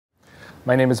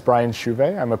My name is Brian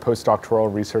Shuve. I'm a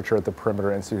postdoctoral researcher at the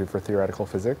Perimeter Institute for Theoretical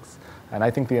Physics. And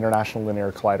I think the International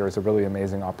Linear Collider is a really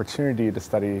amazing opportunity to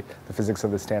study the physics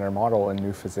of the Standard Model and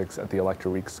new physics at the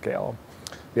electroweak scale.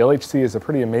 The LHC is a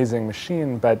pretty amazing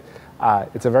machine, but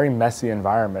it's a very messy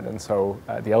environment. And so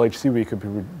the LHC, we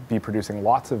could be producing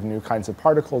lots of new kinds of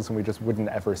particles, and we just wouldn't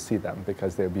ever see them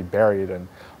because they would be buried in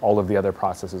all of the other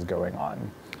processes going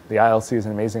on. The ILC is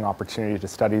an amazing opportunity to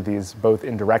study these both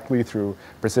indirectly through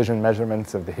precision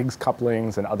measurements of the Higgs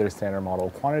couplings and other Standard Model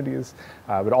quantities,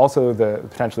 but also the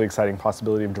potentially exciting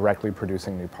possibility of directly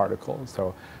producing new particles.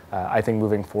 So I think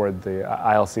moving forward, the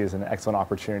ILC is an excellent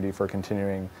opportunity for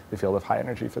continuing the field of high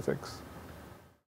energy physics.